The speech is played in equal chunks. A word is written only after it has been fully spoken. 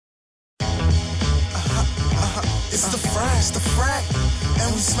It's the frac,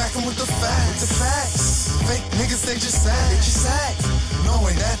 and we smack 'em with the facts. Fake niggas, they just act.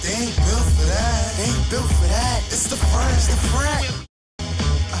 Knowing that they ain't built for that. It's the frac.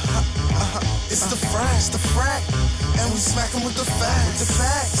 It's the frac, and we smack 'em with the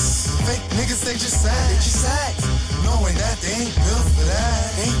facts. Fake niggas, they just act. Knowing that they ain't built for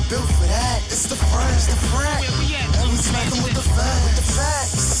that. It's the frac, and we smack 'em with the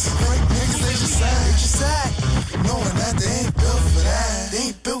facts. Fake niggas, they just act. Knowing that they ain't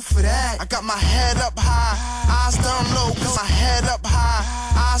built for that. I got my head up high, eyes down low. Cause my head up high,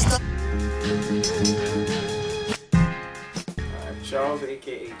 eyes down. Charles,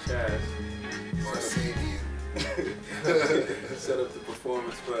 aka Chaz. Set up the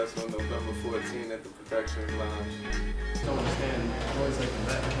performance class on November 14th at the Production Lounge. I don't understand. Always like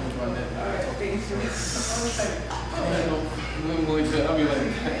that. I'll be like,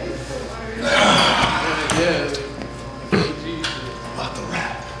 yeah. About to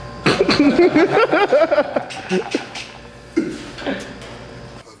rap.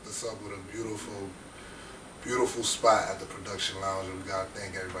 Hooked us up with a beautiful spot at the Production Lounge, and we gotta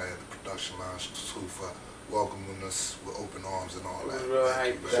thank everybody at the Production Lounge too for welcoming us with open arms and all that. It was real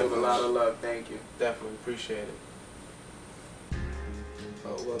hype. Showed a lot of love. Thank you. Definitely appreciate it.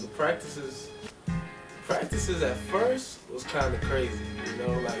 Well, the practices at first was kind of crazy.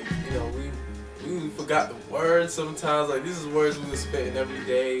 We forgot the words sometimes. Like, these is words we were spitting every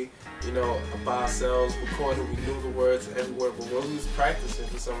day, by ourselves, recording. We knew the words, every word, but when we was practicing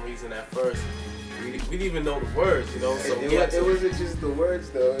for some reason at first, we didn't even know the words, So it wasn't just the words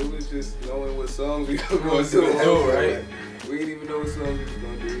though. It was just knowing what songs we were going to do, right? We didn't even know what songs we were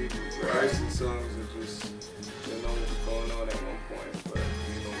going to do. Rehearsing songs and just didn't know what was going on at one point. But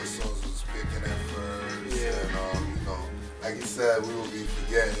what songs was picking at first. Yeah. And like you said, we would be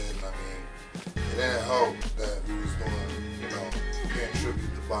forgetting. I mean, it didn't help that we was doing, paying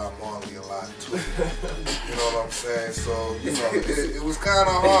tribute to Bob Marley a lot too. You know what I'm saying? So, it was kind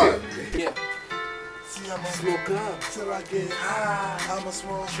of hard. Yeah. See, I'ma smoke up till I get high. I'ma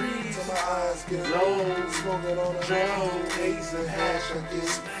smoke trees till my eyes get low. Smoking on a drum, haze and hash, I get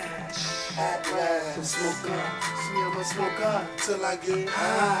smashed. At last, smoke up. See, I'ma smoke up till I get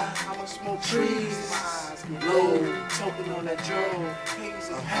high. I'ma smoke trees, my eyes get low. Choking on that drum, haze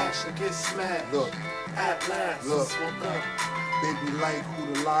and hash, I get smashed. Look. At last, smoke up. They be like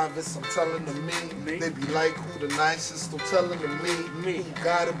who the livest, I'm telling them me. They be like who the nicest, I'm telling them me. Who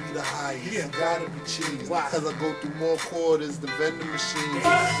gotta be the highest, gotta be cheese. Cause I go through more quarters than vending machines.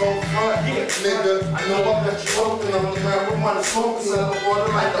 So front, nigga, I know I got you open on the marijuana smoking. Selling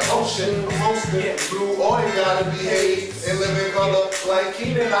water like the ocean, I'm hosting. Blue oil gotta be haze, and living color like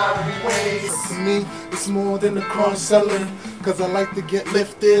Keenan Ivory waves. To me, it's more than the cross-selling. Cause I like to get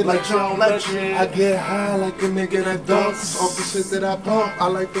lifted like John Legend. I get high like a nigga that dunks. Off the shit that I pump, I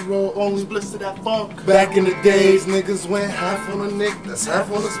like to roll only bliss to that funk. Back in the days, niggas went half on a nick, that's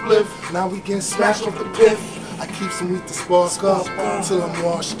half on a spliff. Now we get smashed off the piff. I keep some weed to spark up till I'm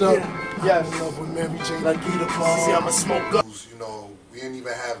washed up. I'm in love with Mary J. like Pierre-Paul. See, I'm a smoke up. We didn't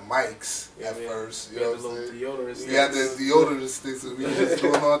even have mics at first. You know what I'm saying? We had the deodorant sticks, so we were just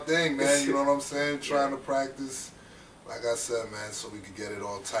doing our thing, man. You know what I'm saying? Trying to practice. Like I said, man, so we could get it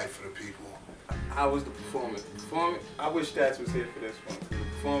all tight for the people. How was the performance? I wish Stats was here for this one. The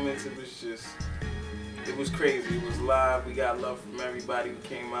performance, it was crazy. It was live. We got love from everybody who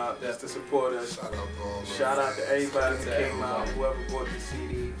came out just to support us. Shout out to everybody who came out, whoever bought the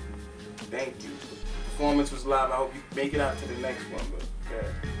CD. Thank you. The performance was live. I hope you make it out to the next one. But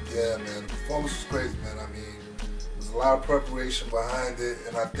yeah, man, the performance was crazy, man. I mean, there's a lot of preparation behind it,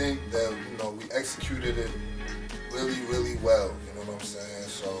 and I think that we executed it really well, you know what I'm saying?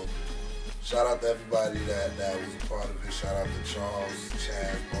 So shout out to everybody that was a part of it. Shout out to Charles,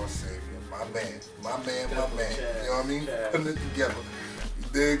 Chad, Boss Savior, my man. You know what I mean? Putting it together. You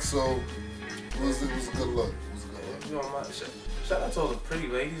dig? So it was a good look. Shout out to all the pretty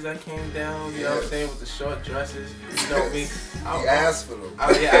ladies that came down, you know what I'm saying, with the short dresses. You know me. He asked for them.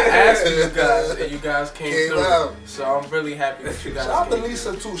 I asked for you guys, and you guys came through. Out. So I'm really happy that you guys Shout out to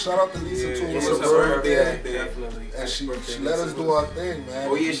Lisa too. Shout out to Lisa too. It was her birthday. Definitely. And she let us do our thing, man.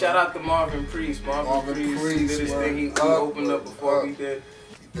 Oh yeah, shout out to Marvin Priest. Marvin Priest did his thing. He opened up before we did.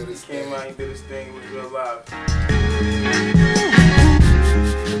 He came out, he did his thing. It was real live.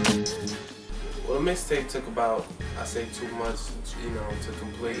 Well, the mixtape took about, I say, 2 months, to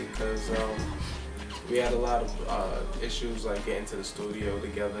complete, because we had a lot of issues like getting to the studio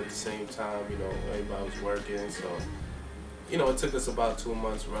together at the same time. Everybody was working, so it took us about 2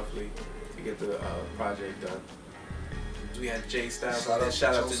 months roughly to get the project done. We had J Stylin.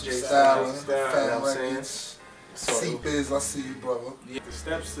 Shout out to J Stylin. You know what I'm saying? C-Biz, I see you, brother. Yeah. The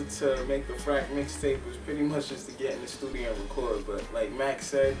steps to make the Frac mixtape was pretty much just to get in the studio and record, but like Mac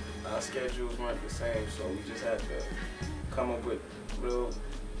said, our schedules weren't the same, so we just had to come up with real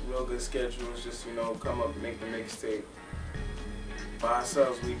good schedules, just, you know, come up and make the mixtape. By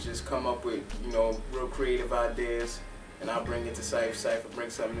ourselves, we just come up with, you know, real creative ideas, and I'll bring it to Cypher, Cypher bring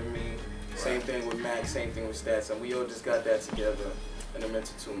something to me. Right. Same thing with Mac, same thing with Stats, and we all just got that together in a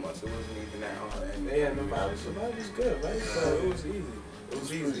mental 2 months. It wasn't even that hard. And yeah, the vibe was good, right? Yeah. So it was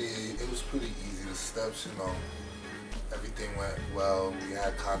easy. It was pretty easy. The steps, you know, everything went well. We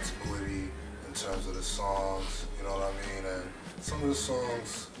had continuity in terms of the songs, you know what I mean? And some of the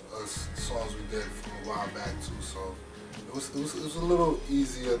songs we did from a while back too. So it was a little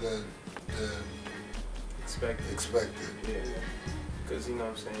easier than expected. Yeah. Because, you know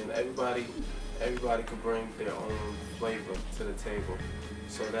what I'm saying, everybody could bring their own flavor to the table.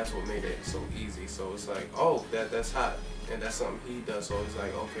 So that's what made it so easy. So it's like, oh, that's hot. And that's something he does. So it's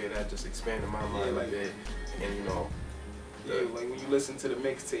like, okay, that just expanded my mind a bit. And, you know. Yeah, like when you listen to the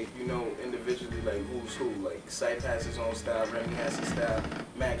mixtape, you know individually like who's who. Like Sype has his own style, Remy has his style,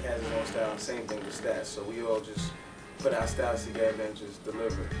 Mac has his own style, same thing with Stats. So we all just put our styles together and just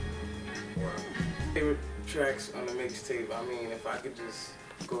deliver. Wow. Favorite tracks on the mixtape, I mean, if I could just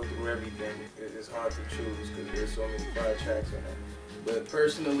go through everything, it's hard to choose because there's so many fire tracks on it. But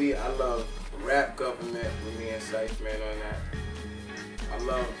personally, I love Rap Government with me and Sype, man, on that. I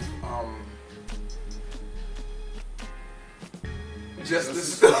love Just the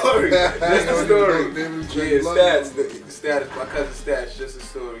Story. Just the Story. Yeah, Stats, my cousin Stats, Just the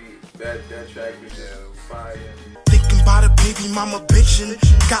Story. That track was just fire. Thinking about a baby mama bitchin',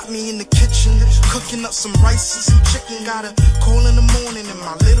 got me in the kitchen, cooking up some rice and some chicken. Got a call in the morning and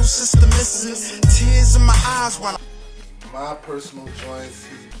my little sister missing, tears in my eyes while my personal joints,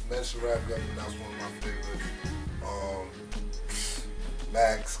 he mentioned Rap Government, that was one of my favorites.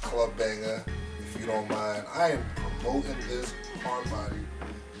 Max, Club Banger, if you don't mind. I am promoting this hard body.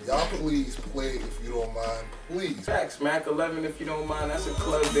 Y'all please play if you don't mind, please. Facts, Mac 11 if you don't mind, that's a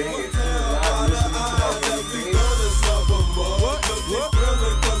club banger. If you're not listening to that on the page.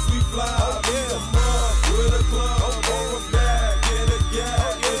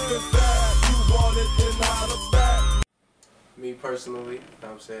 Me personally, you know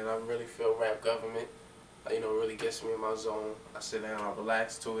what I'm saying, I really feel Rap Government, you know, really gets me in my zone. I sit down, I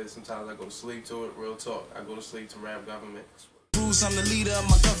relax to it. Sometimes I go to sleep to it. Real talk, I go to sleep to Rap Government. I'm the leader of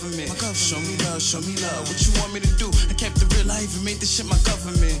my government. Show me love, show me love. What you want me to do? I kept the real life and made this shit my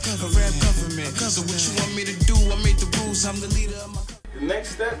government. A Rap Government. So what you want me to do? I made the rules. I'm the leader of my government. The next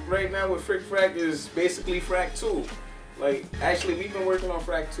step right now with Fric Frac is basically Frac 2. Like, actually, we've been working on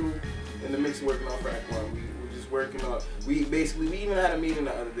Frac 2, and the mix working on Frac 1. We're just working on. We even had a meeting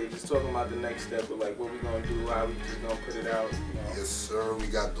the other day, just talking about the next step of like what we gonna do, how we just gonna put it out. You know? Yes, sir. We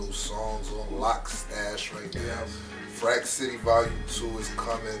got those songs on lock stash right now. Frac City Volume 2 is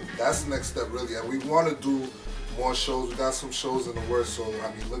coming. That's the next step, really. And we want to do more shows. We got some shows in the works, so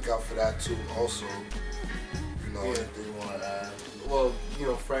I mean, look out for that too. Also, you know, anything you want to add? Well, you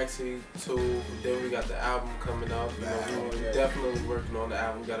know, Frac City 2. Then we got the album coming up. You know, we're definitely working on the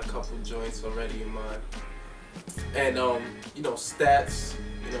album. We got a couple joints already in mind. And you know, Stats.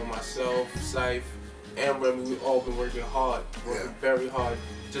 You know, myself, Sype, and Remy. We all been working hard, very hard,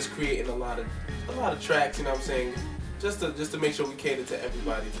 just creating a lot of tracks. You know what I'm saying? Just to make sure we cater to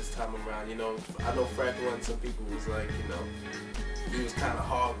everybody this time around, you know. I know Frac 1, some people was like, you know, he was kind of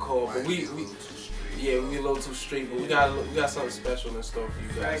hardcore, but we a little too street, but we got something special in store for you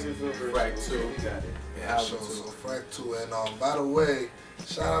guys. Frac 2, we got it. Yeah, so Frac 2, and by the way,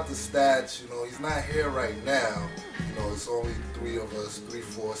 shout out to Stats. You know, he's not here right now. You know, it's only 3 of us, 3,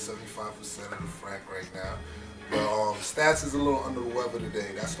 4, 75% of the Frac right now. But Stats is a little under the weather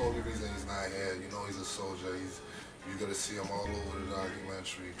today. That's the only reason he's not here. You know, he's a soldier. You're gonna see him all over the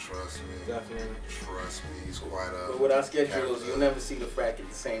documentary. Trust me. Definitely. Trust me. He's quite a. But with our schedules, you'll never see the Frac at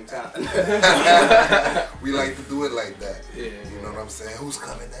the same time. We like to do it like that. Yeah. You know what I'm saying? Who's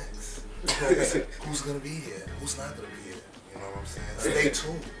coming next? Who's gonna be here? Who's not gonna be here? You know what I'm saying? Stay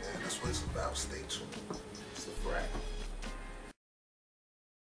tuned, man. That's what it's about. Stay tuned. It's the Frac.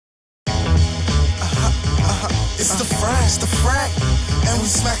 It's the Frac, and we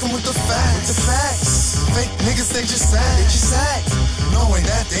smack 'em with the facts. Fake niggas, they just act. Knowing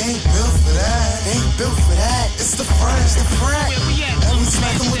that they ain't built for that. It's the Frac, and we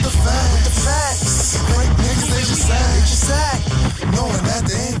smack 'em with the facts.